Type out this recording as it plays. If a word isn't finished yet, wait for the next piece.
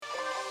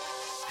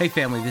Hey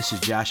family, this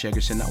is Josh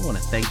Eggerson. I want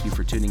to thank you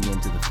for tuning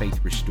in to the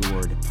Faith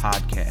Restored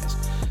podcast.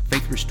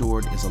 Faith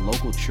Restored is a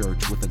local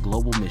church with a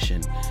global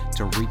mission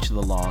to reach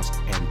the lost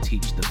and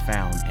teach the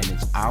found. And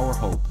it's our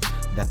hope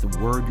that the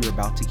word you're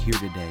about to hear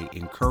today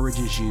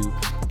encourages you,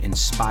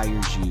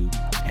 inspires you,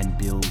 and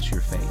builds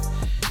your faith.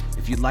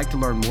 If you'd like to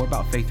learn more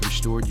about Faith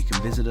Restored, you can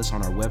visit us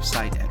on our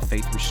website at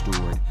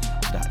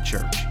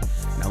faithrestored.church.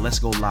 Now let's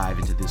go live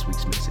into this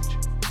week's message.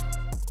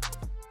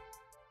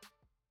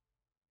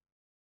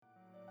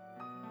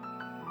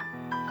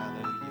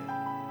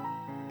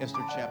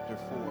 Esther chapter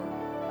 4,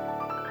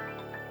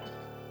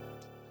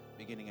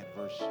 beginning at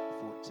verse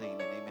 14,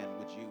 and amen.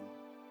 Would you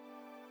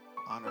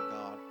honor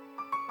God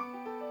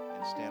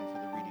and stand for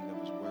the reading of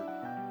his word?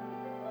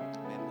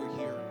 Amen. We're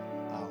here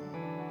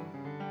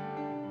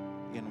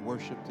in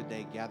worship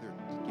today, gathered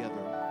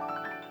together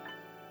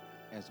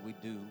as we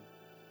do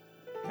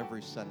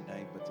every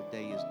Sunday, but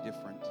today is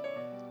different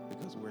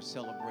because we're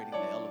celebrating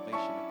the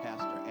elevation of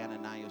Pastor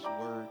Ananias'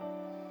 word.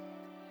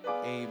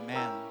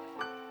 Amen.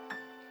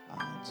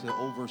 To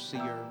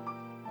overseer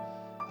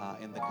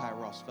in the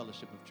Kairos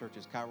Fellowship of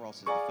Churches. Kairos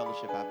is the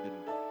fellowship I've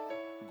been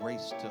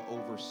graced to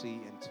oversee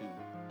and to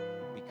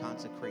be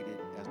consecrated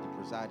as the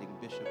presiding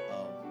bishop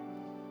of.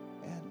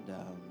 And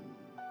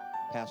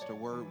Pastor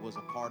Word was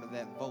a part of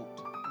that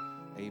vote.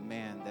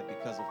 Amen. That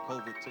because of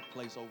COVID took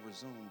place over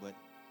Zoom, but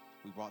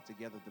we brought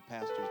together the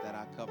pastors that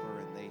I cover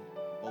and they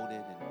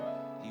voted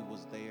and he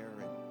was there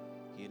and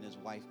he and his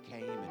wife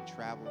came and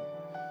traveled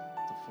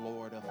to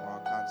Florida for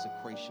our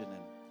consecration,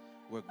 and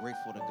we're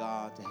grateful to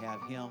God to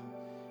have him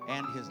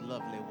and his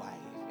lovely wife.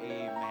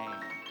 Amen.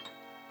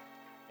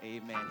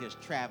 Amen. His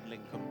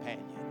traveling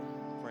companion.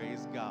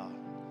 Praise God.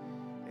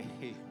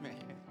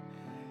 Amen.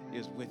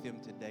 Is with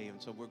him today.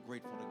 And so we're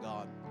grateful to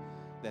God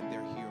that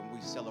they're here and we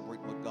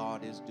celebrate what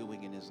God is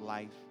doing in his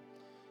life.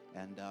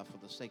 And for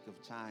the sake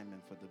of time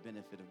and for the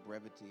benefit of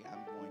brevity,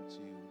 I'm going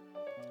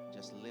to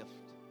just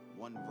lift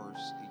one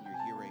verse in your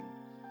hearing.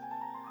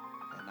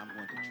 And I'm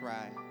going to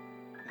try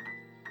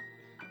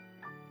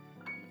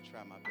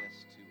my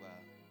best to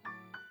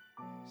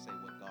say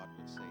what God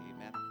would say.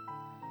 Amen.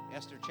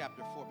 Esther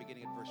chapter 4,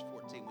 beginning at verse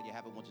 14. When you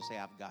have it, won't you say,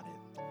 I've got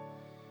it?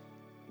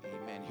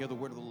 Amen. Hear the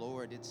word of the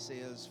Lord. It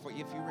says, for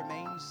if you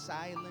remain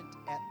silent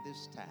at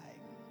this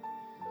time,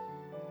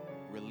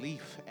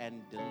 relief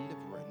and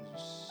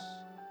deliverance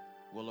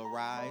will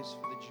arise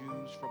for the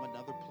Jews from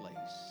another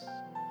place,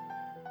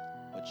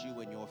 but you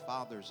and your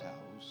father's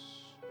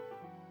house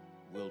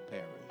will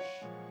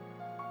perish.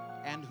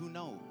 And who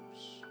knows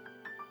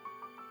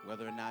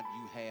whether or not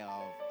you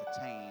have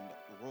attained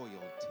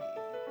royalty.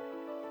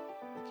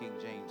 The King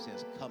James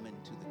says, come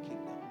into the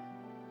kingdom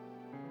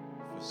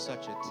for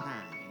such a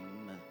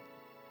time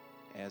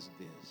as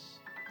this.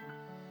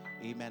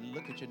 Amen.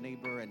 Look at your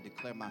neighbor and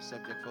declare my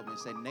subject for me.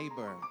 Say,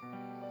 neighbor,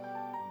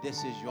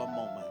 this is your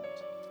moment.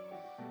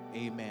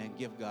 Amen.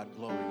 Give God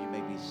glory. You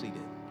may be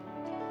seated.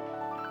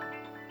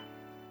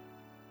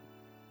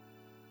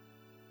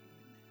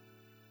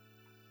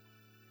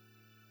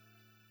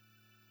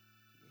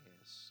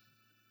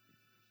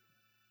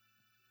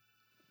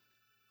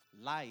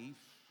 Life,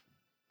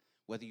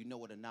 whether you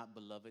know it or not,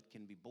 beloved,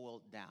 can be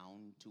boiled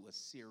down to a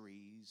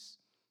series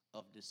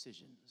of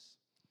decisions,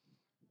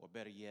 or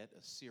better yet,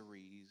 a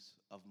series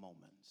of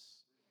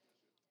moments.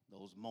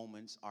 Those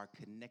moments are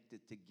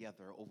connected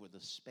together over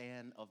the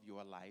span of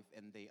your life,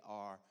 and they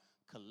are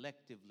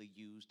collectively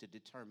used to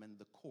determine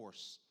the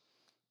course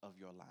of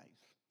your life.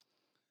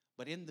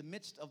 But in the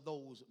midst of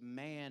those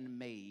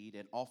man-made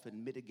and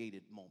often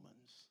mitigated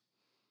moments,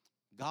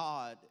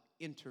 God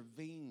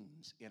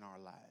intervenes in our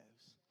lives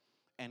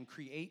and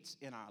creates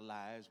in our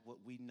lives what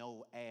we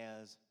know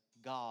as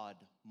God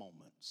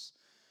moments.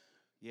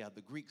 Yeah,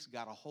 the Greeks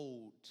got a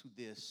hold to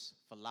this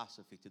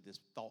philosophy, to this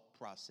thought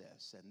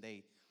process, and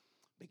they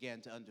began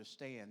to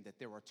understand that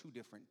there are two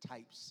different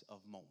types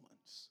of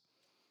moments.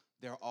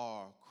 There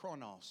are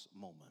chronos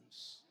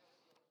moments,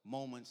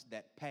 moments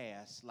that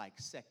pass like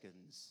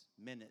seconds,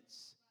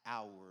 minutes,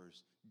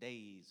 hours,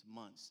 days,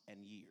 months,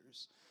 and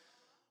years.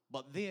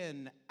 But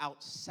then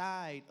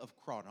outside of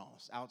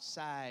chronos,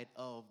 outside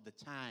of the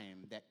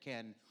time that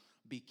can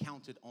be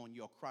counted on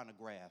your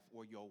chronograph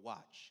or your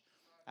watch,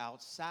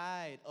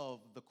 outside of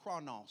the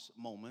chronos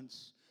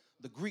moments,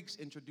 the Greeks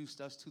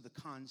introduced us to the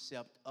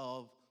concept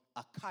of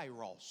a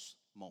kairos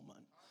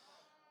moment.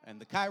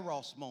 And the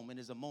kairos moment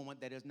is a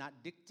moment that is not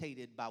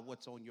dictated by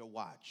what's on your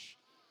watch.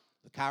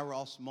 The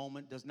kairos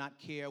moment does not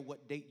care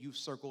what date you've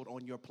circled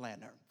on your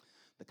planner.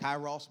 The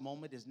kairos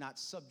moment is not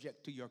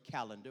subject to your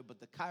calendar, but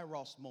the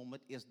kairos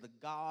moment is the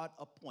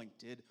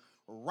God-appointed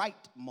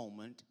right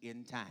moment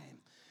in time.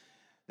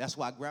 That's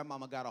why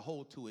grandmama got a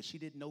hold to it. She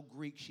didn't know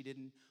Greek.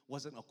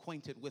 Wasn't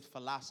acquainted with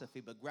philosophy,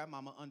 but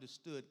grandmama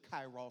understood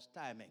kairos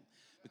timing,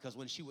 because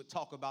when she would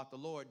talk about the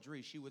Lord,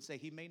 she would say,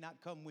 he may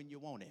not come when you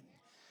want him,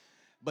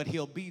 but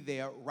he'll be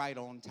there right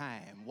on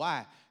time.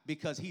 Why?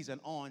 Because he's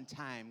an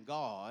on-time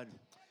God.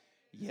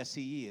 Yes,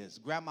 he is.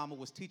 Grandmama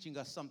was teaching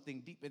us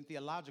something deep and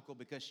theological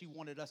because she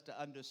wanted us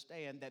to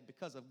understand that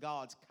because of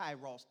God's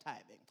kairos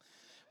timing,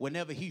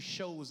 whenever he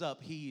shows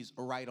up, he's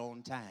right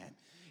on time.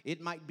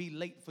 It might be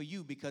late for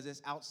you because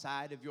it's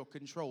outside of your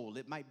control.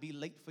 It might be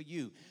late for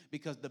you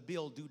because the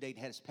bill due date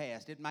has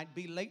passed. It might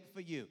be late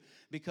for you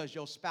because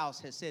your spouse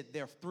has said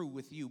they're through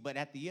with you. But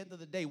at the end of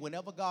the day,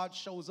 whenever God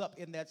shows up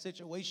in that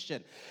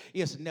situation,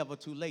 it's never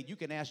too late. You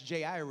can ask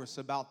Jairus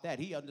about that.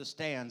 He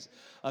understands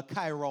a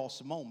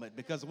kairos moment,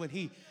 because when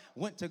he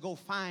went to go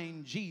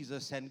find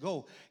Jesus and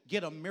go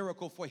get a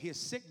miracle for his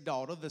sick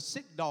daughter, the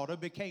sick daughter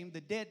became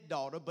the dead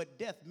daughter, but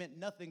death meant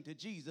nothing to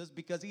Jesus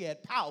because he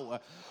had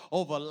power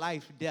over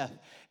life, death,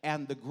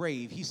 and the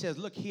grave. He says,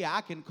 look here,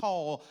 I can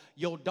call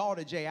your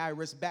daughter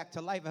Jairus back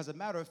to life. As a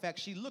matter of fact,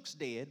 she looks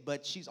dead,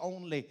 but she's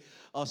only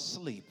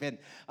asleep. And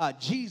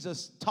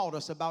Jesus taught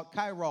us about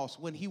kairos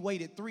when he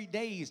waited 3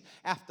 days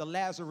after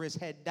Lazarus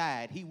had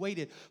died. He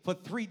waited for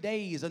 3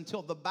 days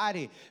until the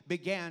body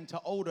began to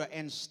odor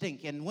and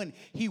stink. And when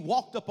he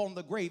walked up on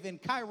the grave in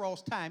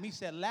kairos time, he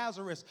said,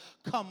 Lazarus,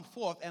 come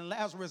forth. And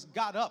Lazarus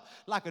got up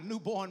like a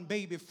newborn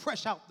baby,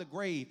 fresh out the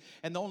grave.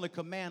 And the only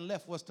command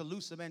left was to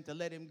loose him and to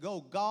let him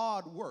go.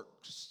 God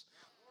works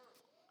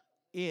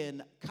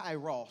in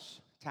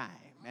kairos time.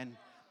 And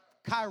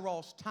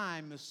kairos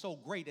time is so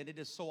great and it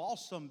is so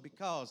awesome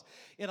because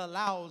it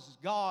allows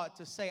God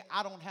to say,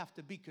 I don't have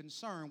to be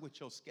concerned with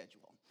your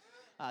schedule.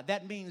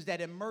 That means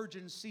that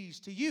emergencies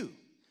to you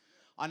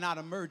are not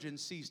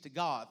emergencies to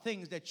God.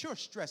 Things that you're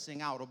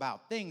stressing out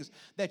about, things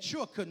that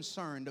you're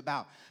concerned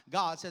about.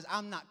 God says,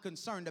 I'm not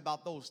concerned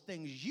about those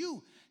things.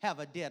 You have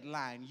a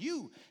deadline.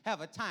 You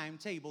have a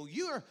timetable.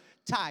 You're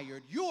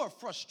tired. You're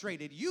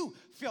frustrated. You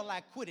feel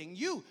like quitting.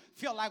 You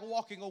feel like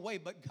walking away.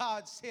 But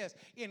God says,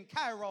 in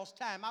kairos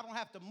time, I don't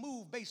have to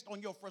move based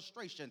on your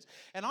frustrations.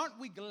 And aren't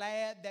we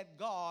glad that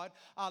God,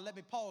 let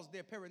me pause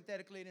there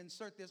parenthetically and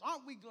insert this.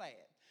 Aren't we glad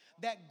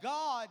that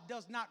God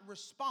does not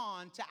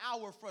respond to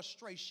our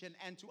frustration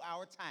and to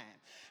our time?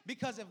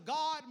 Because if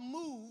God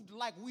moved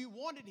like we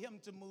wanted him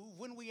to move,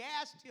 when we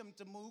asked him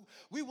to move,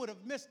 we would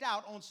have missed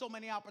out on so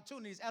many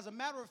opportunities. As a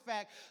matter of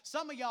fact,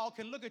 some of y'all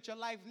can look at your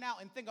life now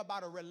and think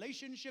about a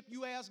relationship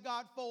you asked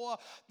God for,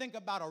 think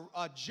about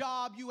a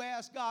job you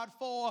asked God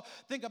for,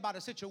 think about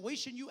a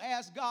situation you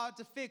asked God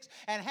to fix,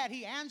 and had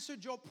he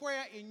answered your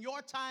prayer in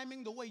your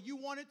timing the way you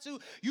wanted to,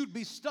 you'd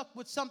be stuck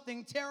with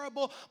something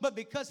terrible. But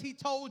because he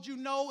told you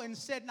no and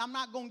said, I'm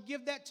not going to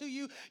give that to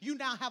you, you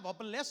now have a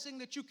blessing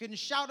that you can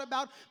shout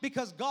about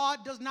because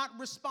God does not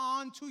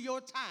respond to your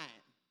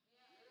time.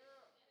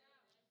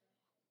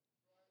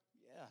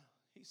 Yeah,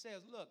 he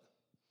says, look,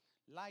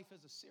 life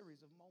is a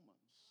series of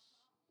moments.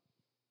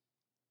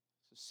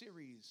 It's a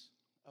series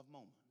of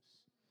moments.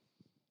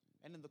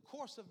 And in the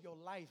course of your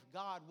life,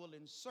 God will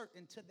insert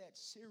into that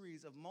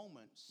series of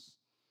moments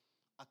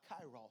a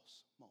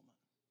kairos moment.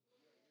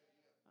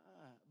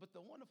 But the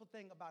wonderful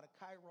thing about a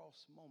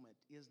kairos moment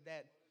is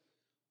that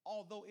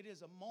although it is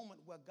a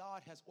moment where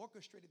God has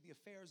orchestrated the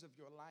affairs of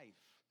your life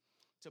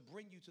to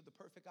bring you to the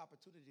perfect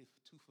opportunity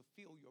to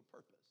fulfill your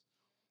purpose,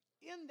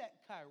 in that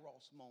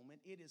kairos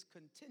moment, it is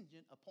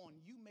contingent upon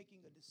you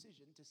making a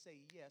decision to say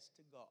yes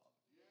to God.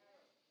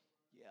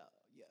 Yeah.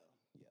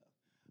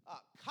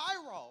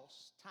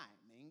 Kairos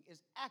timing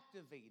is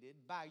activated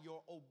by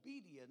your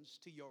obedience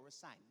to your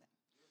assignment.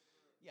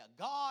 Yeah,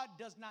 God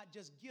does not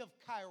just give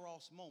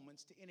kairos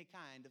moments to any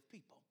kind of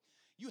people.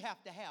 You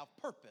have to have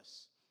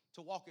purpose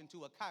to walk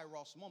into a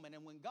kairos moment.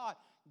 And when God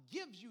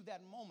gives you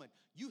that moment,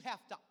 you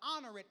have to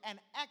honor it and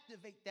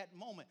activate that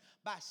moment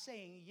by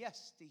saying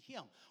yes to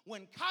him.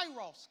 When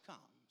kairos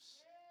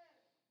comes,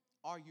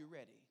 are you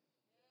ready?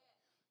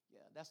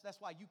 Yeah, that's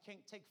why you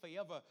can't take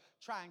forever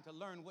trying to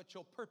learn what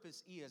your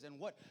purpose is and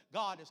what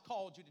God has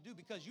called you to do,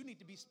 because you need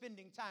to be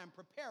spending time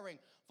preparing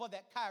for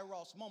that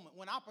kairos moment.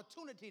 When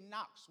opportunity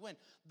knocks, when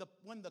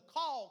the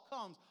call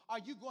comes, are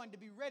you going to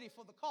be ready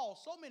for the call?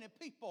 So many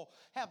people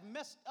have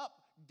messed up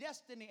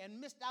destiny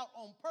and missed out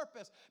on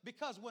purpose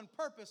because when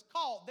purpose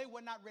called, they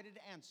were not ready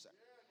to answer.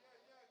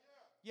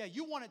 Yeah,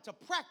 you wanted to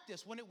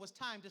practice when it was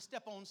time to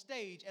step on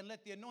stage and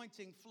let the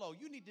anointing flow.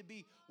 You need to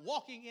be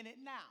walking in it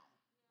now.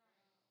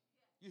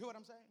 You hear what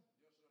I'm saying?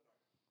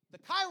 The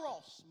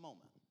kairos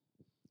moment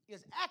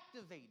is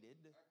activated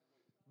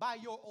by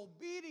your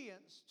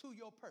obedience to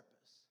your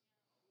purpose.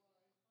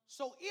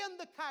 So in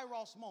the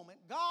kairos moment,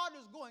 God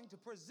is going to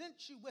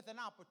present you with an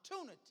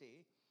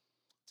opportunity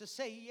to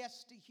say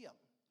yes to him.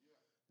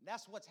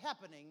 That's what's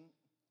happening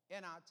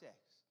in our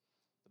text.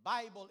 The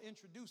Bible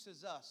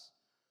introduces us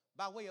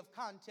by way of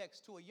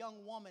context to a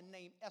young woman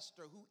named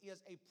Esther, who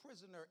is a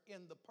prisoner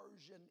in the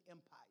Persian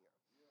Empire.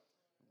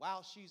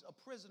 While she's a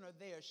prisoner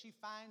there, she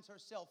finds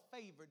herself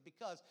favored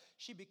because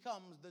she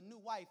becomes the new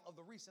wife of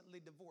the recently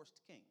divorced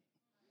king.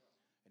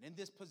 And in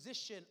this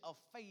position of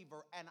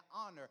favor and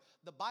honor,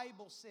 the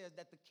Bible says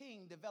that the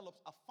king develops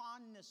a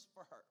fondness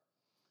for her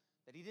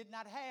that he did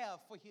not have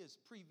for his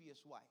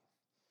previous wife.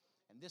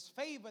 And this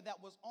favor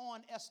that was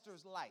on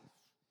Esther's life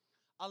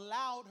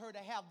allowed her to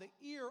have the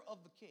ear of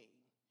the king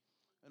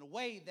in a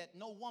way that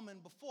no woman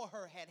before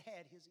her had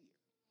had his ear.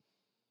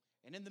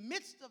 And in the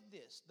midst of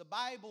this, the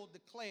Bible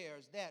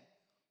declares that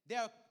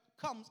there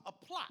comes a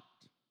plot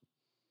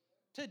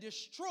to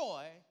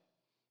destroy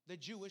the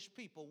Jewish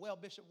people. Well,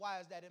 Bishop, why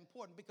is that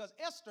important? Because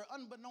Esther,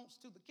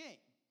 unbeknownst to the king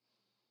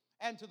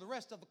and to the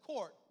rest of the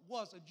court,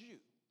 was a Jew.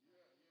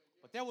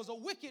 But there was a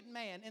wicked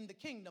man in the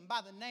kingdom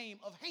by the name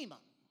of Haman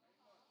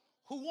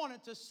who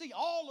wanted to see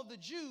all of the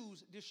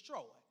Jews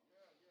destroyed.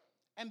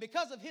 And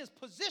because of his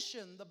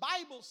position, the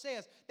Bible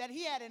says that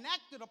he had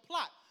enacted a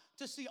plot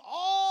to see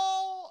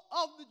all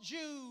of the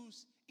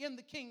Jews in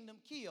the kingdom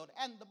killed.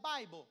 And the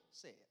Bible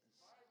says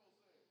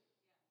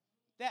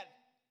that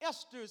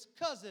Esther's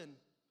cousin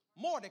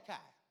Mordecai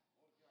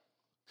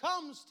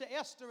comes to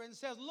Esther and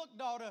says, look,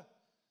 daughter,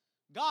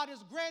 God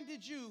has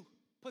granted you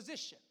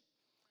position.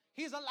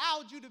 He's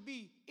allowed you to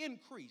be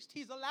increased.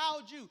 He's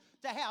allowed you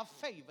to have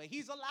favor.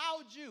 He's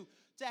allowed you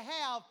to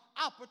have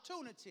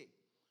opportunity.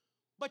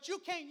 But you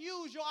can't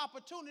use your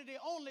opportunity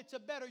only to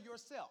better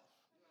yourself.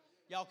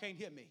 Y'all can't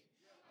hear me.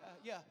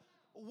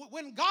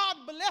 When God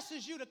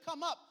blesses you to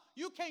come up,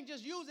 you can't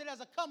just use it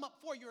as a come up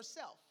for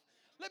yourself.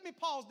 Let me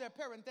pause there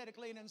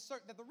parenthetically and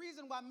insert that the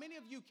reason why many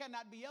of you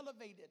cannot be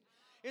elevated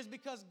is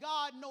because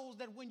God knows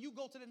that when you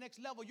go to the next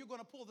level, you're going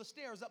to pull the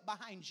stairs up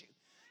behind you.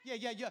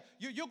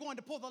 You're going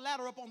to pull the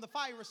ladder up on the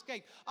fire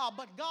escape.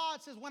 But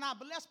God says, when I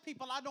bless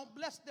people, I don't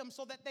bless them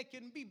so that they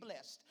can be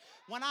blessed.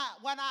 When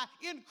I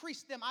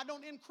increase them, I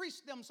don't increase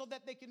them so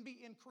that they can be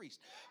increased.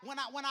 When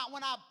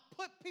I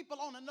put people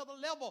on another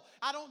level,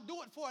 I don't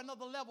do it for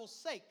another level's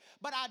sake,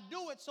 but I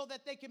do it so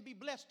that they can be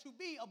blessed to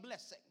be a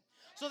blessing,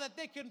 so that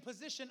they can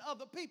position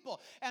other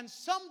people. And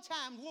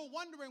sometimes we're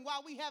wondering why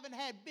we haven't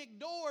had big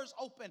doors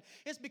open.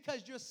 It's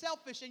because you're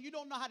selfish and you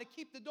don't know how to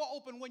keep the door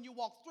open when you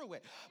walk through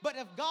it. But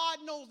if God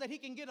knows that he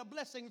can get a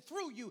blessing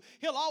through you,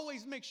 he'll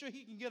always make sure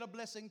he can get a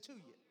blessing to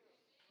you.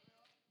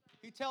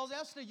 He tells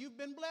Esther, you've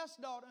been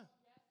blessed, daughter.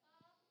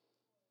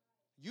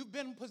 You've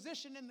been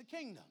positioned in the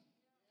kingdom.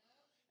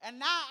 And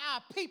now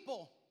our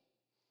people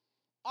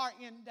are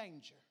in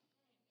danger.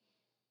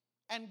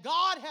 And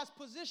God has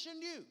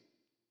positioned you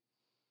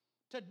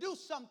to do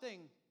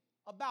something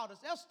about us.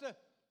 Esther,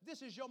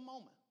 this is your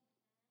moment.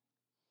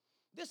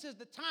 This is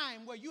the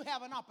time where you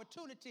have an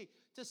opportunity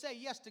to say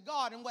yes to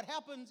God. And what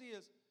happens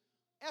is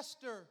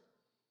Esther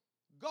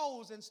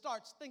goes and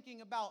starts thinking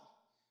about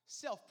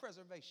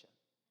self-preservation.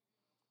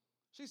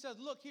 She says,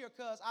 look here,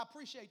 cuz I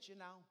appreciate you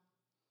now.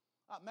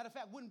 Matter of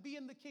fact, wouldn't be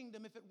in the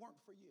kingdom if it weren't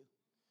for you.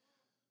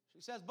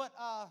 She says, but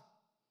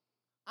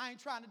I ain't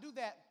trying to do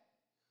that,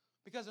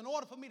 because in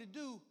order for me to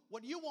do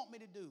what you want me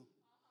to do,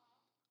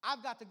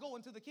 I've got to go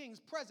into the king's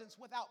presence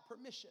without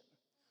permission.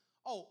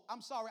 Oh,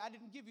 I'm sorry, I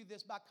didn't give you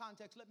this by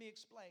context. Let me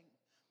explain.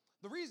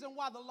 The reason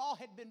why the law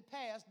had been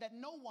passed that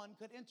no one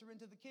could enter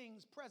into the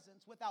king's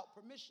presence without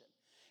permission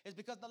is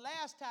because the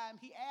last time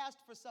he asked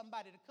for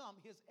somebody to come,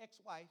 his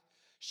ex-wife,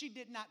 she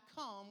did not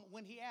come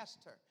when he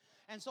asked her.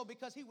 And so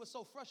because he was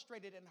so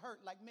frustrated and hurt,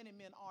 like many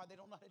men are, they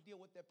don't know how to deal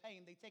with their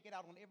pain. They take it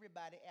out on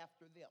everybody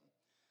after them.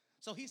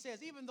 So he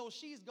says, even though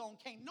she's gone,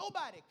 can't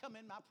nobody come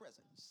in my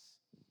presence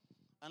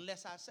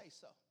unless I say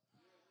so.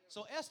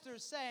 So Esther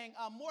is saying,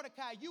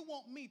 Mordecai, you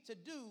want me to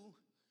do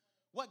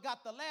what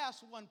got the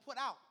last one put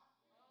out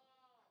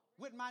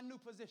with my new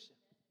position.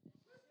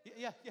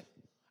 Yeah.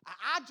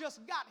 I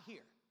just got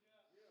here.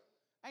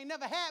 I ain't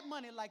never had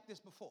money like this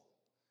before.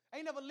 I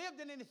ain't never lived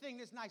in anything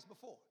this nice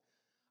before.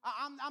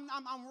 I'm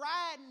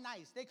riding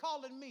nice. They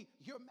calling me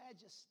Your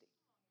Majesty.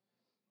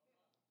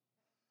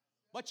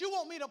 But you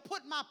want me to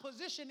put my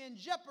position in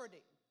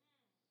jeopardy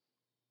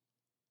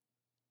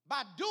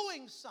by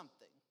doing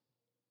something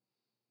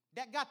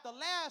that got the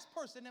last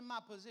person in my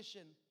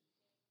position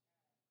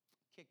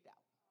kicked out.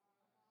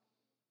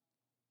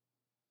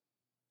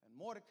 And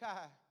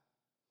Mordecai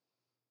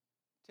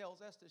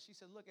tells Esther, she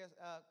said, look,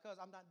 cuz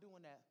I'm not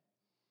doing that.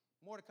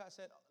 Mordecai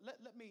said,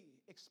 let me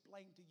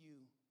explain to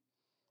you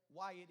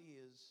why it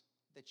is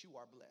that you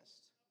are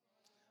blessed.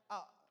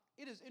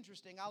 It is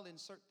interesting. I'll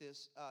insert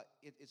this.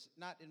 It's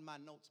not in my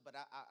notes, but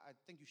I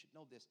think you should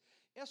know this.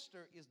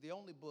 Esther is the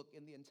only book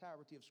in the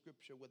entirety of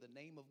Scripture where the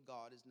name of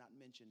God is not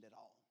mentioned at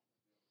all.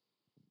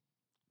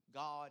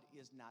 God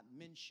is not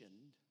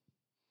mentioned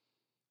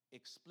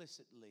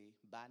explicitly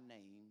by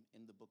name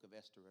in the book of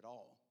Esther at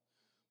all.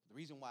 The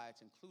reason why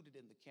it's included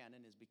in the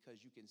canon is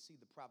because you can see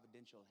the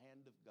providential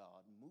hand of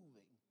God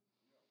moving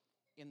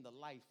in the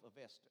life of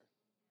Esther.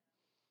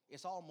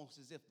 It's almost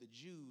as if the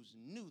Jews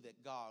knew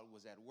that God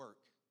was at work,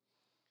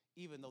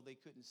 even though they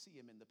couldn't see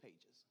him in the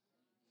pages.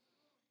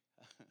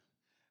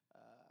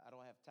 I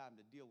don't have time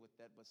to deal with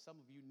that, but some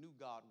of you knew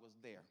God was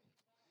there,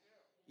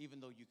 even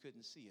though you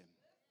couldn't see him.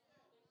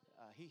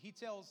 He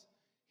tells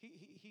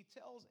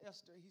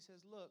Esther, he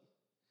says, look,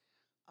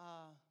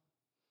 I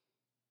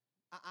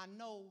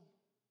know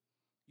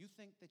you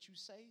think that you're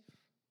safe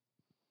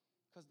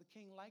because the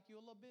king likes you a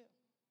little bit.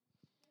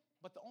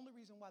 But the only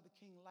reason why the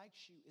king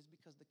likes you is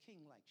because the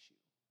king likes you.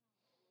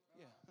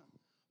 Yeah.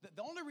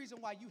 The only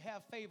reason why you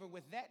have favor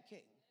with that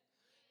king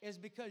is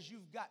because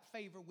you've got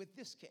favor with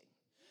this king.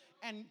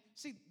 And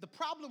see, the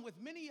problem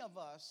with many of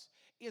us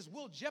is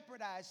we'll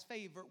jeopardize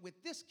favor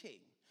with this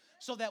king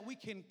so that we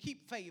can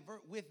keep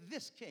favor with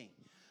this king.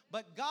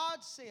 But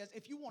God says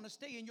if you want to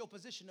stay in your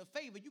position of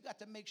favor, you got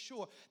to make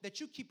sure that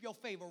you keep your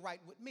favor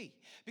right with me.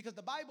 Because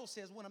the Bible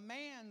says when a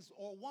man's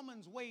or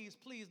woman's ways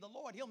please the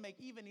Lord, he'll make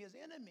even his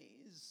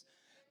enemies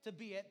to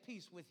be at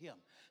peace with him.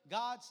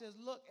 God says,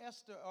 look,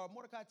 Esther, or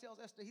Mordecai tells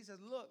Esther, he says,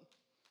 look,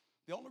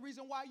 the only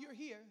reason why you're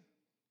here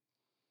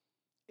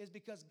is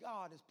because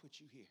God has put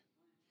you here.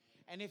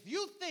 And if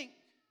you think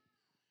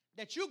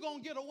that you're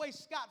going to get away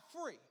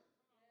scot-free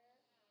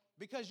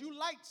because you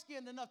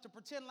light-skinned enough to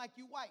pretend like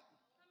you white,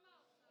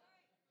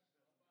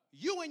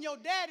 you and your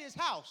daddy's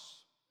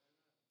house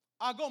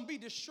are going to be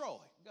destroyed.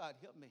 God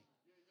help me.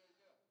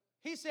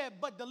 He said,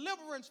 but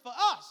deliverance for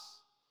us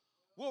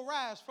will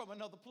rise from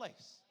another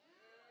place.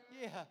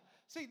 Yeah.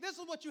 See, this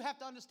is what you have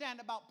to understand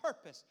about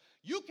purpose.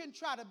 You can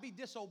try to be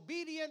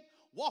disobedient,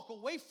 walk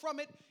away from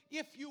it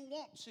if you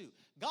want to.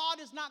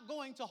 God is not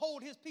going to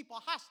hold his people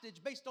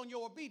hostage based on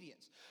your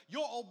obedience.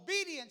 Your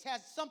obedience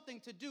has something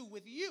to do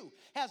with you,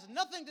 has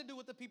nothing to do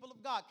with the people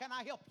of God. Can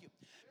I help you?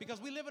 Because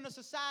we live in a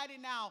society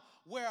now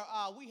where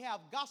we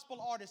have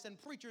gospel artists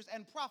and preachers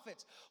and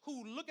prophets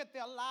who look at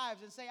their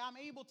lives and say, I'm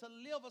able to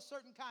live a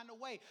certain kind of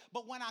way,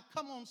 but when I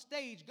come on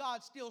stage,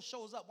 God still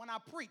shows up. When I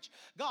preach,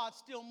 God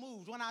still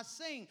moves. When I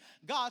sing,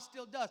 God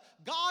still does.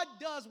 God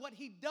does what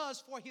he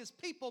does for his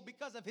people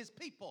because of his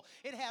people.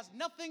 It has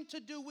nothing to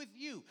do with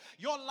you.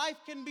 Your life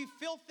can be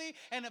filthy,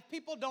 and if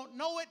people don't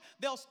know it,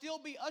 they'll still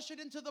be ushered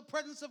into the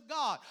presence of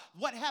God.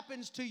 What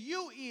happens to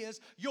you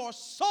is your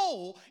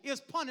soul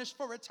is punished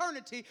for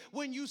eternity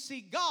when you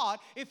see God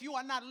if you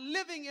are not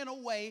living in a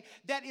way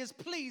that is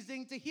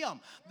pleasing to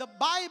him. The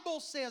Bible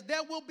says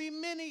there will be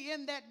many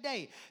in that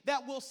day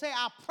that will say,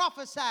 I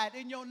prophesied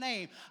in your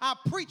name, I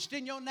preached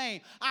in your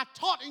name, I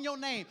taught in your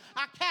name,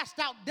 I cast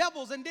out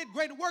devils and did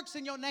great works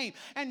in your name.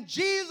 And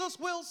Jesus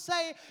will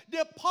say,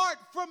 depart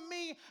from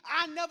me,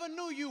 I never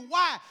knew you.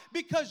 Why?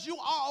 Because you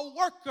are a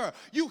worker.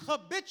 You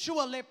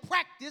habitually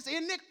practice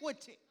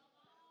iniquity.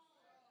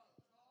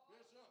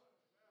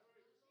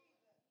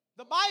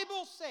 The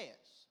Bible says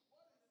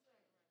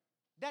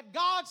that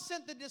God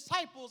sent the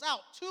disciples out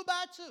 2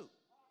 by 2,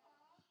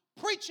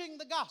 preaching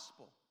the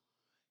gospel,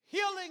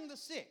 healing the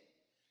sick,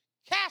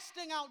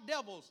 casting out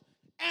devils,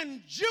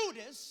 and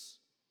Judas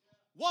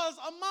was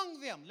among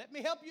them. Let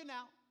me help you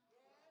now.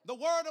 The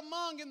word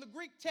among in the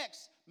Greek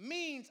text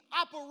means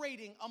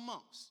operating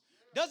amongst.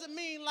 Doesn't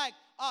mean like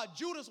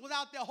Judas was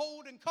out there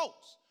holding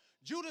coats.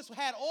 Judas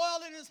had oil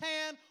in his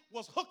hand,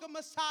 was hooking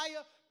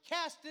Messiah,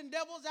 casting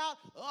devils out.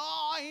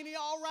 Oh, ain't he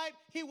all right?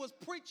 He was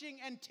preaching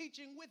and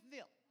teaching with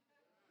them.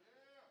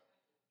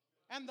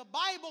 And the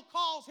Bible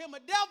calls him a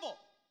devil.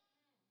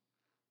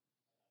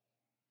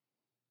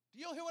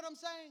 Do you hear what I'm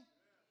saying?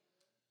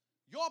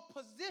 Your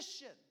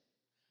position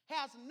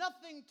has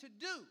nothing to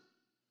do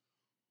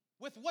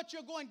with what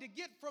you're going to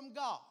get from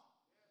God.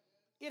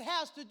 It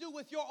has to do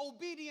with your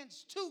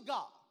obedience to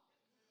God.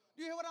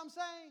 Do you hear what I'm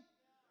saying?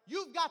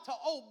 You've got to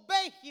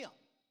obey him.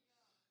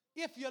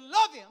 If you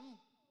love him,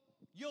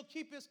 you'll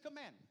keep his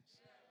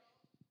commandments.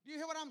 Do you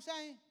hear what I'm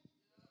saying?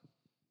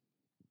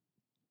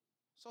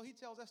 So he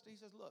tells Esther, he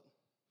says, look,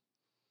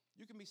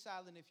 you can be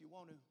silent if you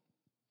want to.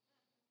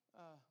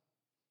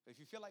 If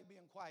you feel like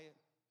being quiet,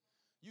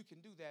 you can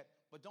do that.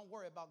 But don't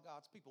worry about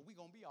God's people. We're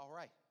going to be all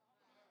right.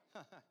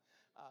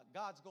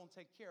 God's going to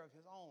take care of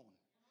his own.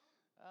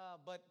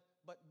 But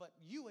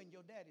you and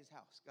your daddy's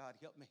house, God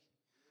help me.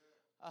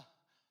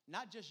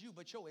 Not just you,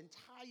 but your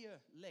entire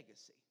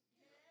legacy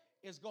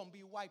is going to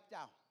be wiped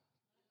out.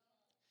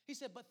 He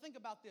said, but think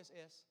about this,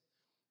 S.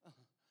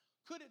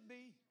 Could it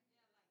be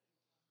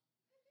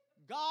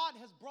God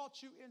has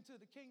brought you into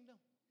the kingdom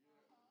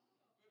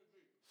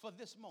for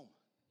this moment?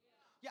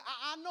 Yeah,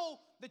 I know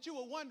that you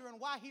were wondering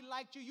why he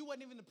liked you. You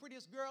wasn't even the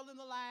prettiest girl in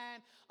the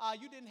line.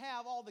 You didn't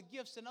have all the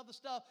gifts and other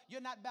stuff.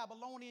 You're not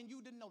Babylonian.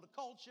 You didn't know the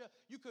culture.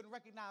 You couldn't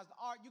recognize the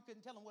art. You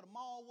couldn't tell him what a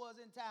mall was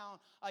in town.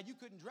 You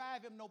couldn't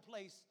drive him no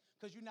place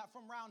because you're not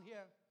from around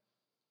here.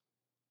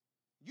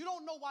 You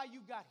don't know why you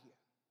got here.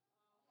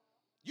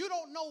 You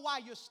don't know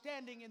why you're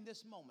standing in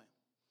this moment.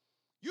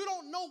 You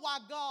don't know why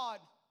God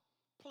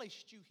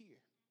placed you here.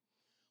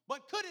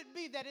 But could it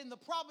be that in the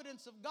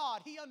providence of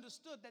God, he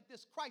understood that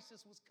this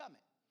crisis was coming?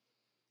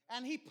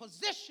 And he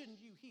positioned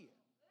you here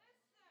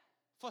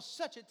for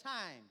such a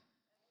time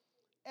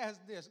as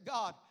this.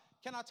 God,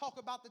 can I talk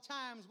about the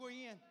times we're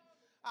in?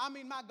 I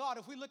mean, my God,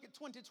 if we look at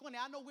 2020,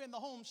 I know we're in the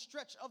home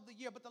stretch of the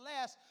year, but the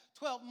last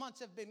 12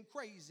 months have been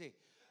crazy.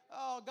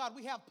 Oh, God,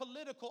 we have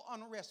political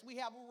unrest. We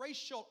have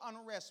racial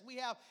unrest. We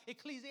have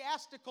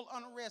ecclesiastical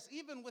unrest.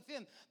 Even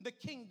within the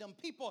kingdom,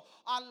 people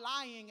are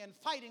lying and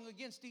fighting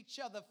against each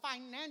other.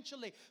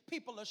 Financially,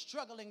 people are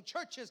struggling.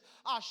 Churches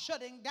are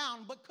shutting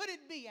down. But could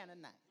it be,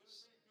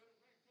 Ananias,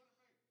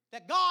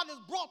 that God has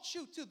brought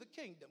you to the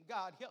kingdom?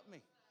 God, help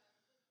me.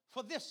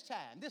 For this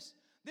time.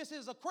 This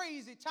is a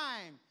crazy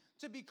time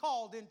to be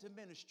called into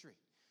ministry.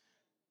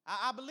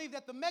 I believe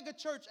that the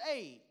megachurch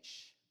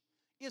age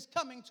is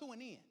coming to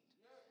an end.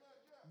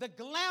 The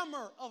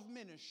glamour of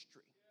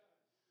ministry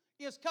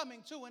is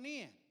coming to an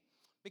end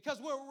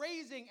because we're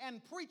raising and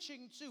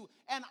preaching to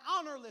an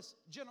honorless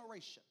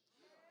generation.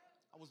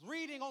 I was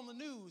reading on the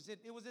news.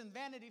 It was in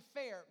Vanity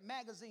Fair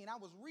magazine. I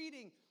was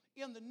reading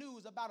in the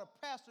news about a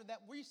pastor that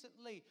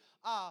recently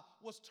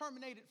was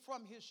terminated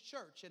from his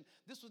church. And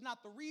this was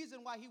not the reason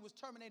why he was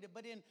terminated,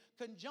 but in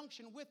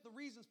conjunction with the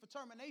reasons for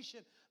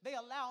termination, they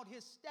allowed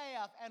his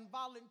staff and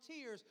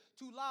volunteers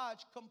to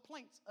lodge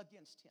complaints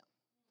against him.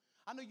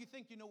 I know you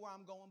think you know where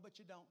I'm going, but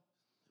you don't.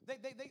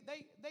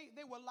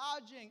 They were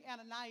lodging,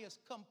 Ananias,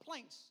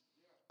 complaints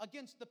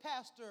against the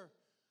pastor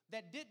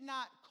that did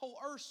not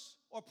coerce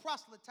or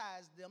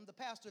proselytize them, the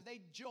pastor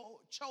they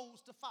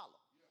chose to follow.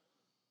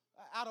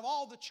 Out of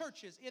all the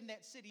churches in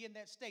that city, in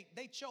that state,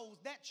 they chose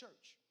that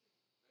church.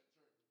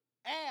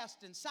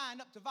 Asked and signed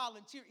up to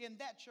volunteer in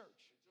that church.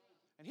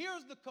 And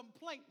here's the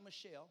complaint,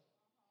 Michelle,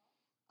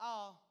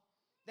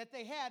 that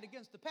they had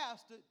against the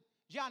pastor,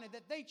 Johnny,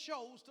 that they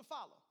chose to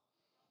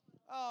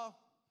follow.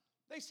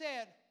 They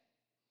said,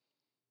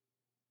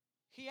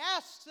 he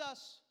asks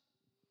us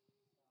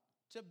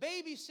to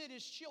babysit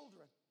his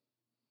children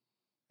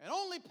and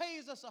only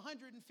pays us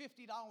 $150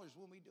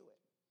 when we do it.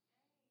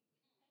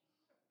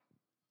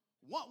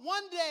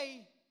 One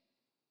day,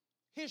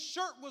 his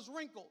shirt was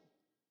wrinkled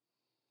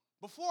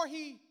before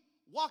he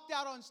walked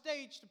out on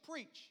stage to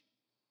preach.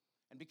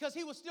 And because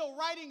he was still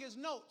writing his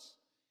notes,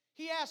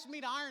 he asked me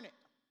to iron it.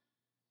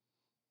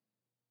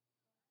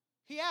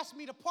 He asked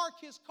me to park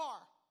his car.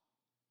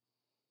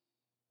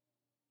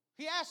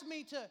 He asked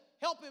me to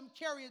help him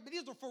carry it. But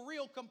these are for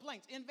real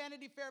complaints in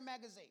Vanity Fair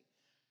magazine.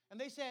 And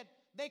they said,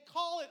 they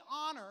call it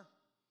honor,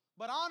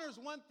 but honor is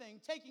one thing.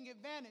 Taking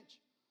advantage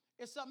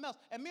is something else.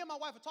 And me and my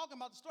wife are talking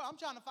about the story. I'm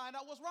trying to find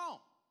out what's wrong.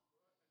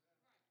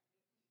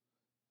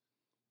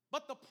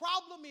 But the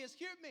problem is,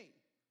 hear me,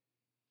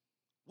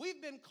 we've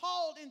been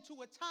called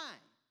into a time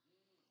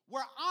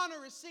where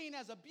honor is seen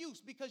as abuse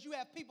because you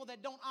have people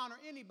that don't honor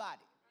anybody.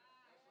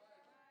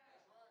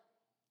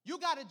 You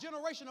got a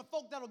generation of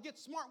folk that'll get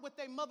smart with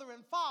their mother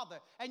and father,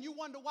 and you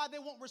wonder why they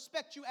won't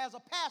respect you as a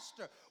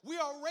pastor. We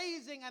are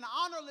raising an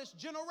honorless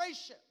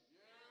generation.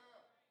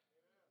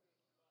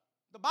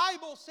 The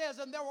Bible says,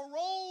 and there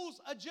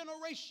arose a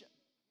generation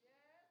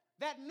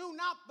that knew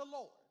not the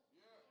Lord.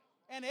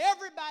 And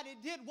everybody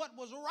did what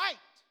was right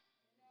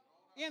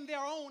in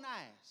their own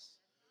eyes.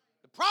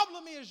 The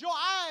problem is your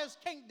eyes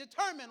can't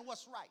determine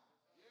what's right.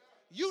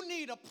 You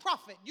need a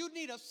prophet. You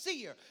need a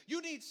seer.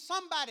 You need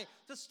somebody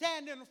to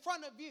stand in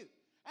front of you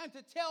and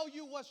to tell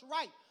you what's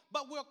right.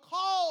 But we're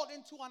called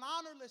into an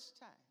honorless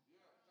time.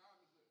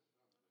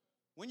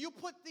 When you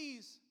put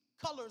these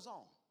colors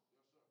on,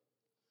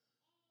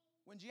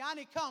 when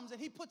Gianni comes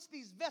and he puts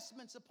these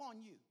vestments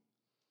upon you,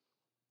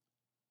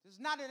 it's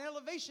not an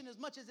elevation as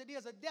much as it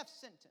is a death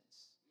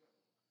sentence.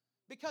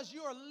 Because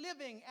you're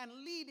living and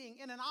leading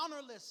in an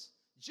honorless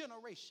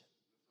generation.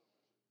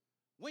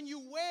 When you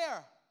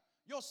wear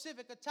your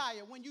civic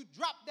attire, when you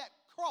drop that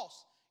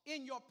cross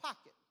in your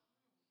pocket.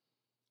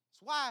 That's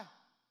why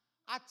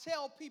I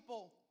tell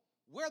people,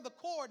 wear the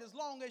cord as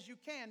long as you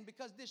can,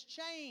 because this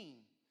chain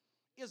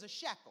is a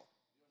shackle.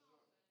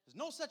 There's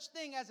no such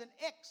thing as an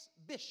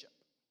ex-bishop.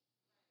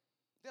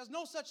 There's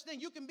no such thing.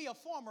 You can be a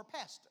former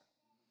pastor.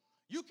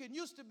 You can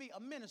used to be a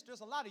minister.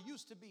 There's a lot of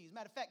used to be's.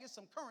 Matter of fact, there's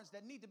some currents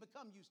that need to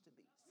become used to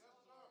be's.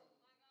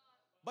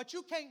 But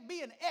you can't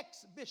be an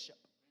ex-bishop.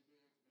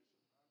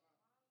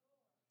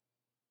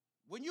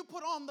 When you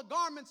put on the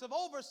garments of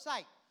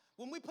oversight,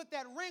 when we put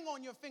that ring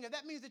on your finger,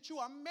 that means that you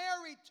are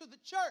married to the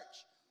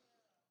church.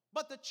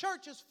 But the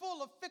church is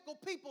full of fickle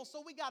people,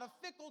 so we got a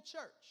fickle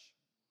church.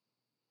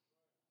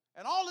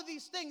 And all of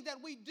these things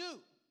that we do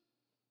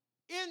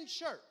in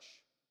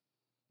church,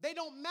 they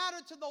don't matter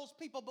to those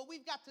people, but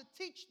we've got to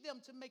teach them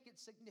to make it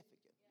significant.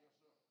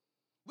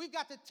 We've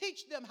got to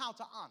teach them how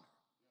to honor.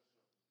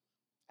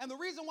 And the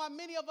reason why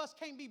many of us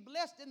can't be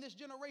blessed in this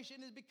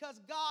generation is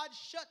because God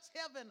shuts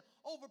heaven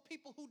over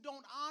people who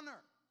don't honor.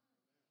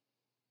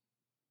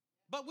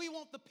 But we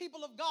want the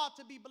people of God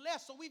to be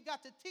blessed, so we've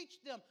got to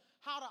teach them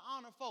how to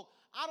honor folk.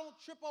 I don't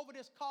trip over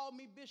this call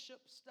me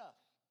bishop stuff.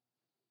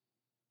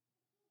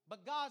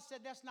 But God said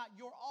that's not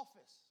your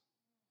office.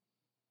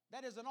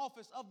 That is an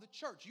office of the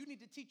church. You need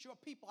to teach your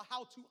people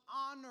how to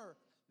honor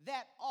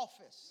that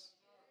office.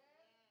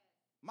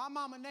 My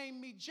mama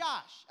named me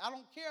Josh. I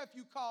don't care if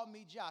you call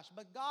me Josh,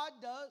 but God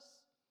does.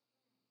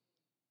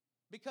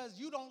 Because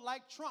you don't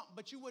like Trump,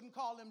 but you wouldn't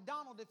call him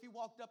Donald if he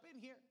walked up in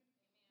here.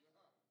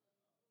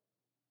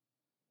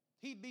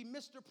 He'd be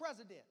Mr.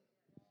 President.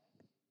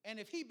 And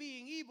if he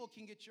being evil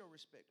can get your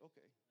respect,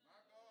 okay.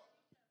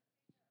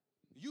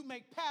 You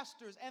make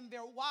pastors and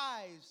their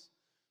wives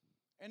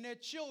and their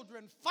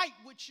children fight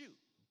with you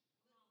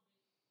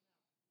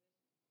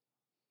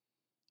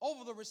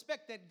over the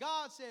respect that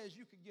God says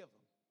you could give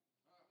them,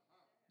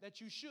 that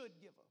you should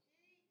give them.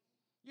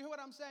 You hear what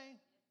I'm saying?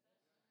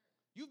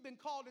 You've been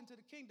called into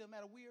the kingdom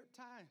at a weird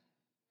time,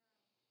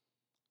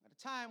 at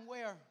a time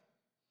where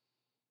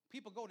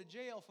people go to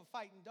jail for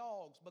fighting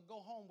dogs but go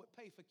home with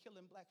pay for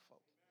killing black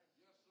folk.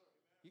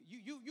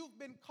 You've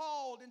been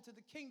called into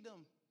the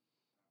kingdom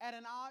at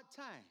an odd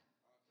time.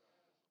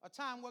 A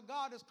time where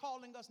God is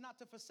calling us not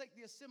to forsake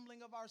the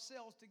assembling of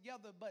ourselves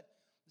together, but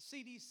The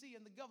CDC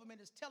and the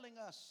government is telling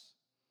us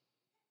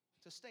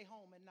to stay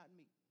home and not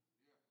meet.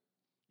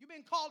 You've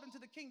been called into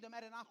the kingdom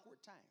at an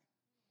awkward time.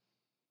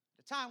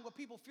 The time where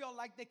people feel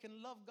like they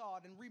can love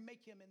God and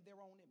remake him in their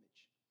own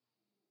image.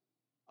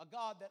 A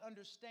God that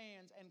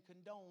understands and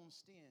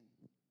condones sin.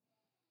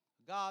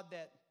 A God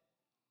that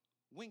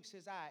winks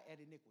his eye at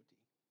iniquity.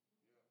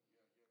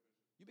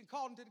 You've been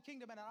called into the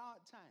kingdom at an odd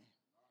time.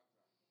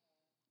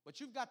 But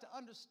you've got to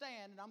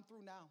understand, and I'm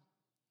through now,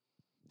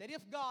 that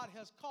if God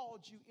has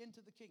called you into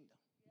the kingdom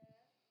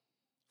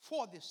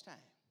for this time,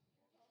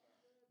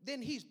 then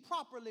he's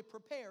properly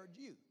prepared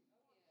you.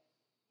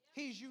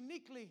 He's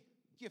uniquely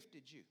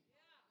gifted you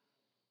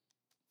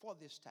for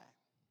this time.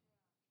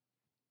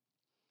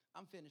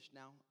 I'm finished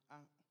now.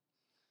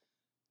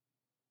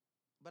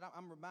 But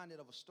I'm reminded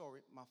of a story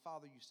my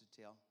father used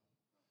to tell.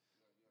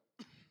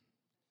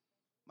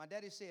 My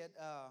daddy said,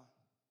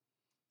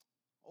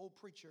 old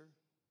preacher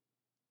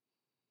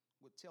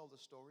would tell the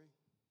story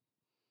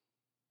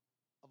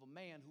of a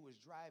man who was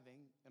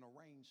driving in a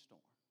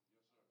rainstorm.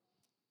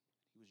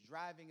 He was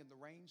driving in the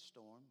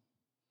rainstorm,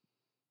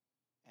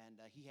 and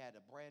he had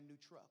a brand new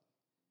truck.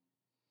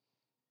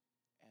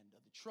 And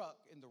the truck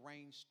in the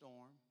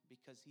rainstorm,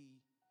 because he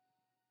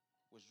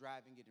was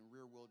driving it in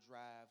rear-wheel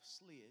drive,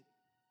 slid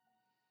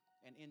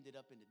and ended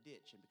up in the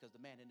ditch. And because the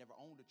man had never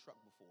owned a truck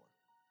before,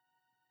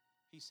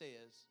 he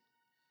says,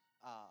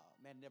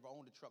 man never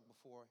owned a truck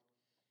before,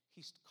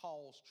 he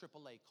calls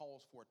AAA,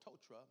 calls for a tow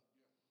truck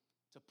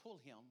to pull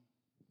him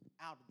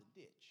out of the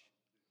ditch.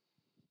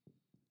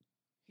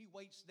 He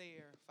waits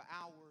there for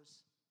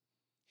hours.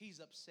 He's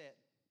upset,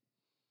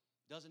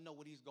 doesn't know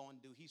what he's going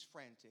to do. He's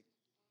frantic.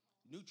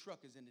 New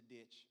truck is in the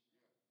ditch.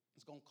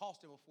 It's going to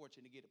cost him a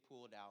fortune to get it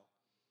pulled out.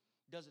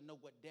 Doesn't know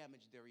what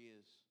damage there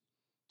is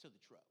to the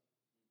truck.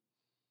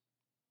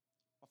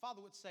 My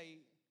father would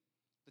say,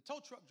 the tow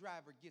truck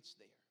driver gets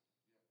there,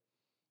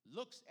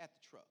 looks at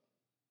the truck,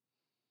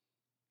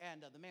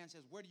 and the man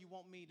says, where do you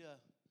want me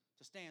to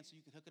stand so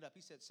you can hook it up?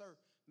 He said, sir,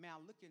 may I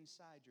look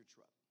inside your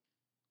truck?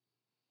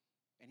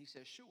 And he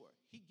says, sure.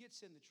 He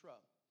gets in the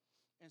truck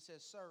and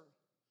says, sir,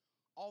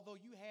 although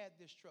you had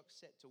this truck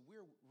set to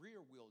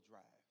rear-wheel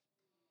drive,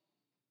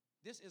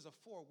 this is a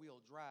four-wheel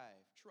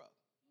drive truck.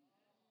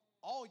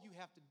 All you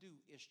have to do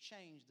is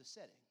change the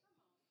setting.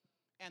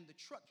 And the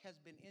truck has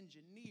been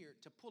engineered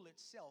to pull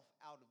itself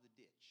out of the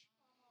ditch.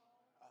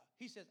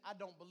 He says, I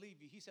don't believe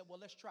you. He said, well,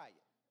 let's try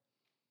it.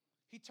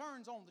 He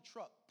turns on the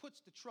truck, puts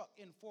the truck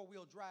in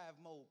four-wheel drive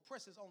mode,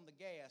 presses on the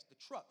gas. The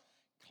truck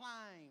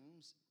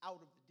climbs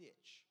out of the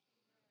ditch.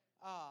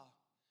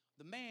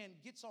 The man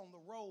gets on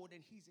the road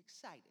and he's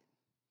excited.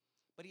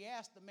 But he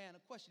asked the man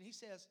a question. He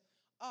says,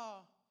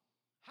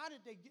 how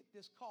did they get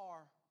this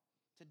car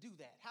to do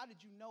that? How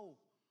did you know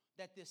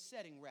that this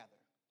setting, rather,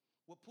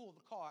 would pull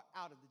the car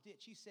out of the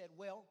ditch? He said,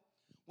 well,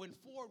 when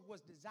Ford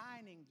was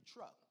designing the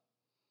truck,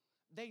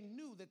 they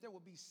knew that there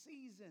would be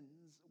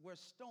seasons where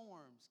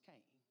storms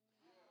came.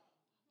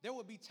 There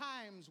would be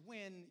times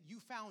when you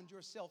found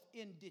yourself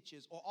in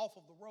ditches or off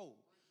of the road.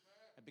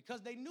 And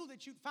because they knew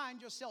that you'd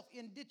find yourself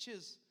in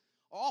ditches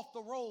or off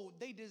the road,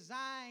 they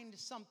designed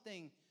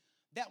something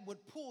that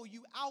would pull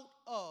you out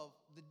of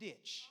the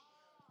ditch.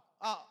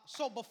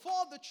 So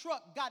before the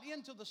truck got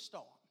into the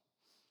storm,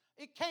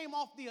 it came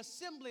off the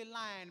assembly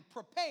line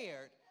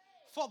prepared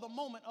for the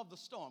moment of the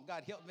storm.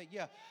 God help me,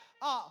 yeah.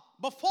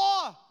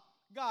 Before,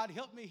 God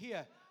help me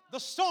here, the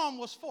storm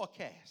was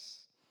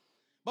forecast.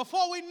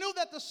 Before we knew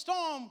that the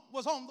storm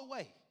was on the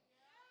way,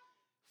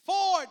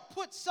 Ford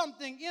put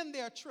something in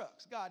their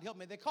trucks. God help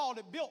me. They called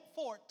it Built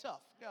Ford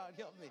Tough. God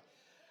help me.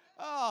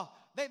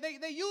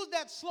 They use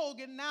that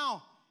slogan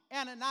now,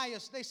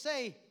 Ananias. They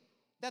say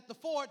that the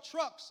Ford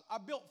trucks are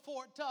built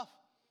Ford tough.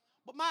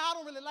 But I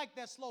don't really like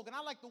that slogan.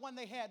 I like the one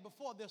they had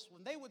before this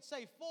one. They would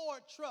say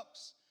Ford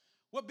trucks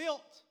were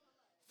built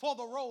for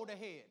the road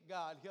ahead.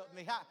 God help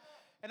me.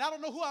 And I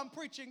don't know who I'm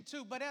preaching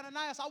to, but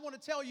Ananias, I want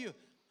to tell you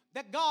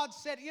that God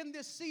said in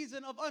this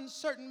season of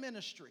uncertain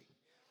ministry,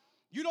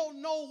 you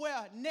don't know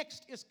where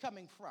next is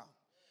coming from.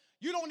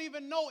 You don't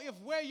even know if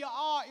where you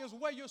are is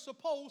where you're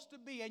supposed to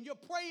be. And you're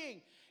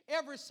praying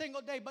every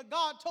single day. But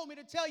God told me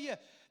to tell you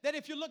that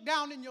if you look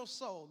down in your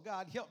soul,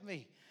 God help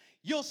me,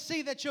 you'll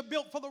see that you're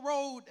built for the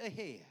road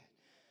ahead.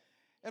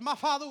 And my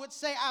father would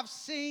say, I've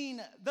seen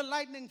the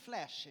lightning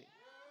flashing.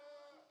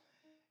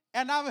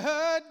 And I've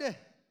heard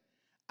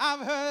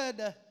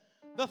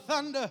the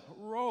thunder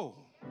roll.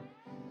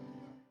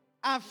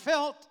 I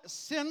felt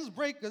sins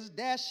breakers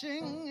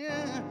dashing,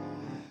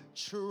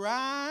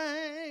 trying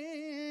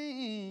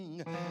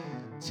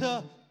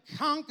to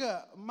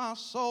conquer my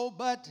soul,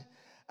 but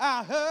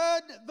I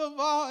heard the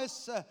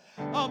voice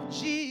of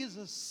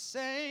Jesus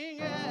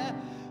saying,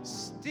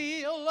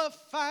 still a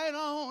fight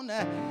on,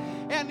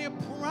 and he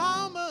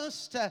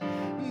promised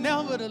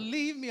never to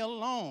leave me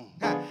alone.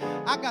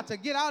 I got to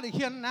get out of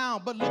here now,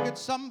 but look at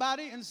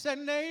somebody and say,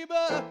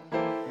 neighbor,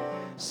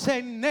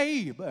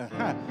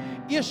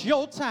 it's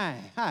your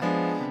time.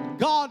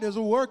 God is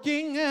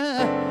working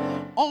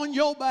on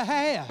your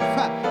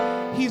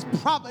behalf. He's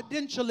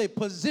providentially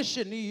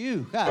positioning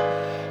you.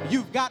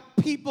 You've got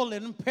people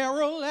in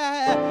peril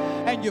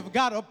and you've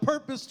got a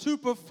purpose to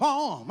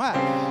perform.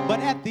 But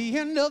at the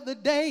end of the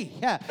day,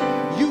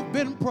 you've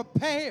been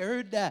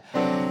prepared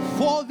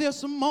for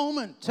this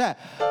moment.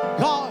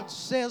 God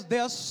says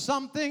there's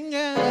something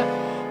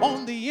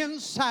on the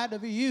inside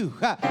of you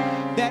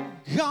that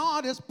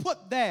God has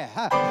put there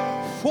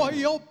for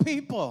your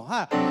people.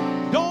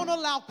 Don't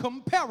allow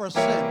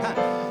comparison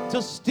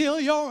to steal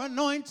your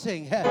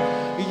anointing.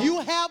 You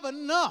have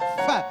enough.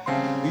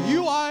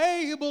 You are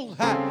able,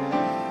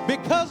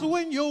 because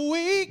when you're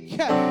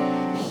weak,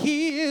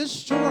 He is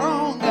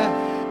strong.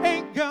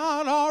 Ain't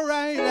God all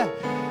right?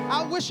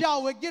 I wish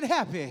y'all would get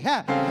happy,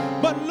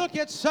 but look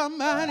at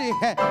somebody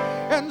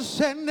and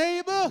say,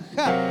 neighbor,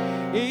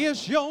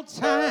 it's your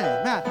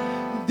time.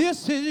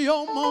 This is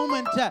your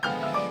moment.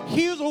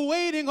 He's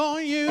waiting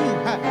on you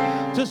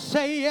to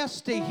say yes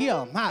to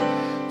Him.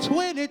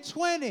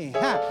 2020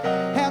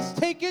 has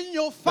taken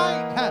your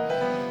fight.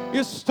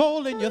 It's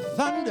stolen your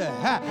thunder.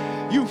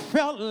 You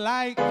felt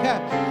like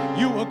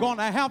you were going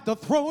to have to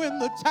throw in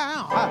the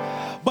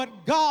towel. But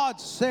God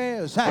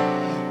says,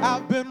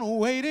 I've been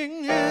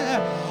waiting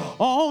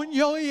on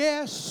your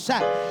yes.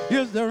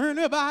 Is there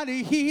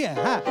anybody here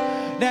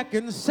that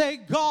can say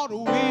God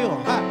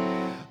will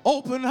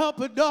open up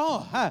a door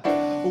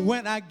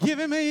when I give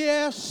Him a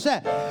yes?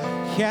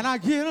 Can I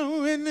get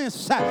a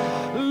witness?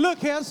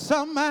 Look at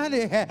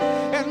somebody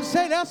and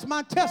say, that's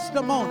my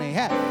testimony.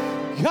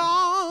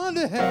 God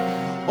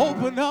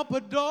opened up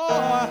a door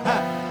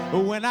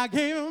when I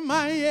gave Him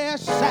my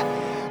yes.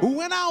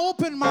 When I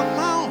opened my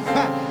mouth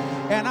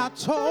and I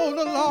told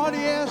the Lord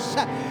yes,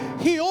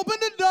 He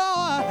opened the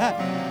door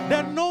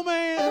that no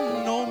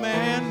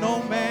man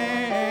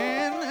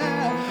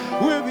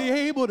will be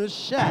able to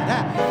shut.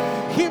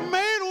 He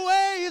made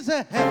ways.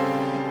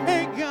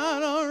 Ain't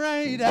God all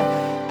right?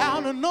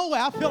 Out of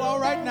nowhere, I feel all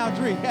right now,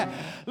 Dree.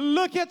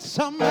 Look at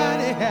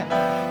somebody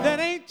that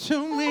ain't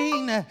too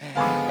mean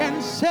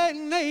and say,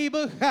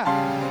 neighbor,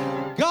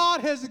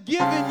 God has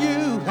given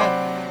you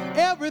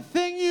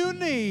everything you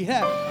need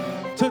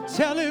to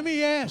tell Him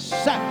yes.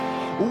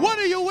 What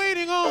are you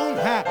waiting on?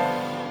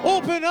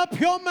 Open up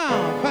your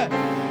mouth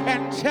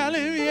and tell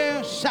Him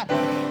yes.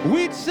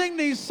 We'd sing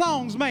these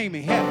songs,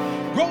 Mamie,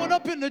 growing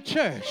up in the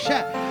church.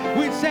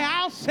 We'd say,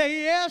 I'll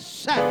say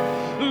yes,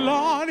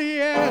 Lord,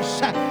 yes,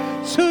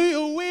 to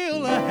your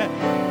will and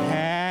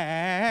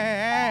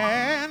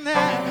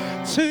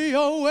to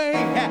your way.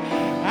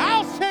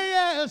 I'll say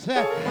yes,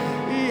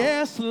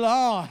 yes,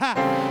 Lord.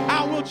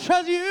 I will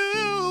trust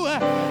you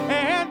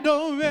and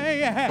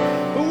obey.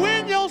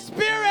 When your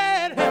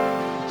spirit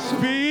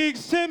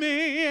speaks to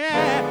me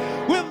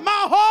with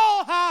my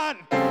whole heart,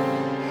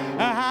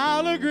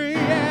 I'll agree,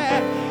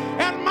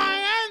 and my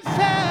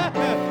answer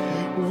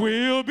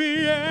will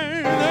be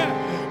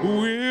yes,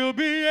 will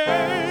be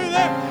yes,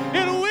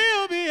 it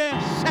will be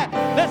yes.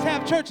 Let's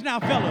have church now,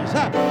 fellas.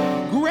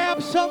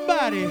 Grab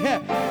somebody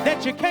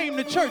that you came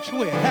to church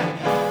with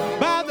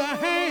by the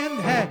hand,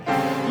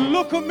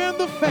 look them in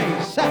the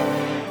face,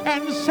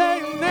 and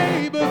say,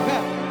 neighbor,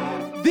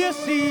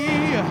 this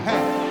year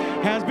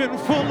has been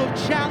full of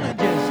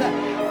challenges.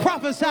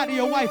 Prophesy to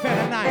your wife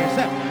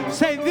Ananias.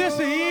 Say, this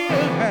year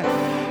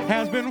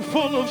has been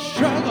full of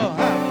struggle.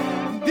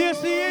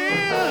 This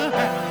year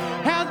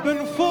has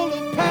been full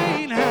of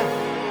pain.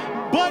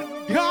 But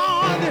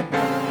God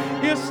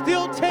is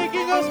still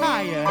taking us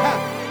higher.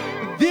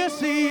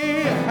 This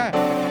year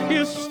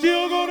is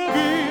still going to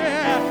be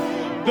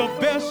the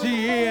best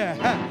year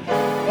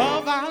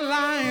of our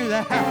lives.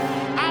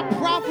 I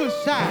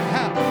prophesy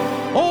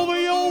over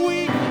your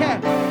week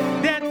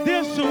that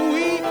this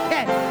week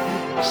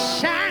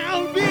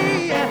shall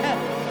be a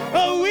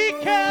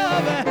week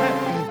of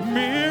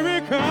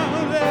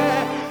miracles.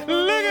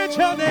 Look at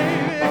your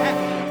neighbor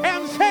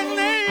and say,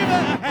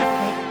 neighbor,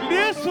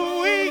 this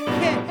week,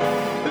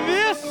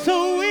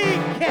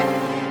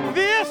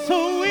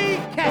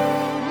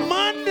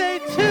 Monday,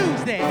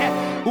 Tuesday,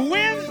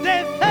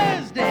 Wednesday,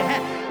 Thursday,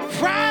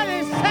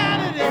 Friday,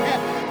 Saturday,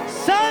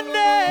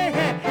 Sunday,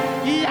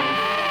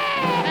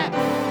 yeah,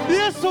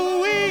 this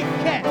week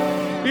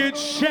it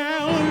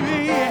shall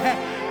be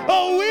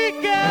a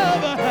week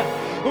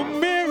of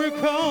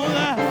miracles.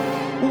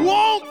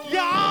 Won't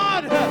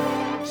God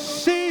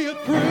see you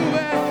through?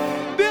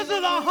 This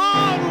is a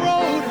hard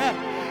road.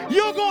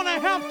 You're going to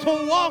have to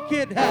walk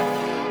it,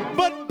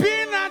 but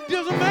be not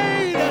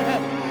dismayed.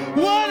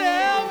 Whatever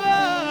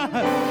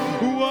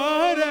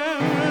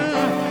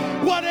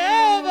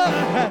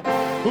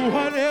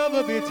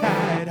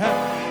betide,